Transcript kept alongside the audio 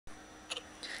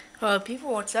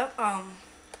People, what's up?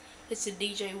 It's the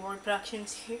DJ Ward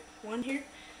Productions here.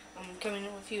 I'm coming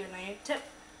in with you and I tip.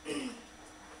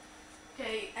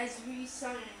 Okay, as we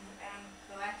saw in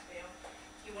the last video,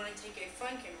 you want to take a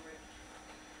flanking route.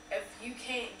 If you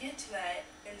can't get to that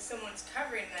and someone's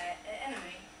covering that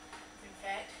enemy, in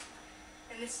fact,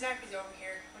 and the sniper's over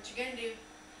here, what you're gonna do?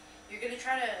 You're gonna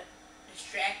try to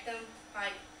distract them,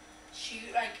 like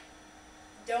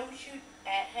don't shoot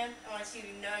at him unless you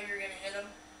know you're gonna hit him.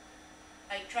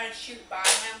 Like, try to shoot by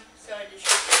him so it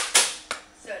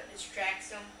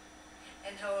distracts him,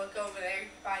 and he'll look over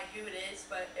there by who it is,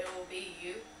 but it will be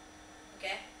you.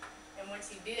 Okay? And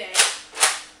once you do that,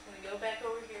 I'm gonna go back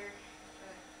over here,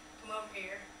 come over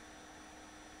here,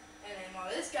 and then while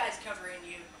this guy's covering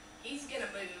you, he's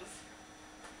gonna move.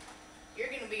 You're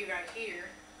gonna be right here.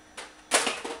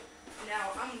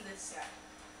 Now I'm this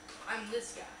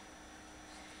guy.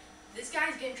 This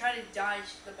guy's gonna try to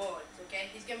dodge the bullets, okay?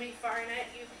 He's gonna be firing at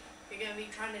you. You're gonna be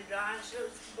trying to dodge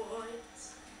those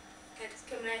bullets that's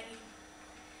coming at you.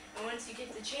 And once you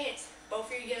get the chance, both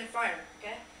of you are gonna fire,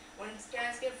 okay? One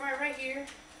guy's gonna fire right here,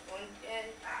 one guy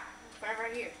fire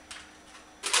right here.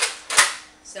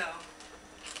 So,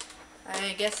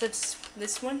 I guess that's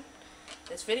this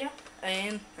video,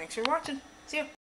 and thanks for watching. See ya.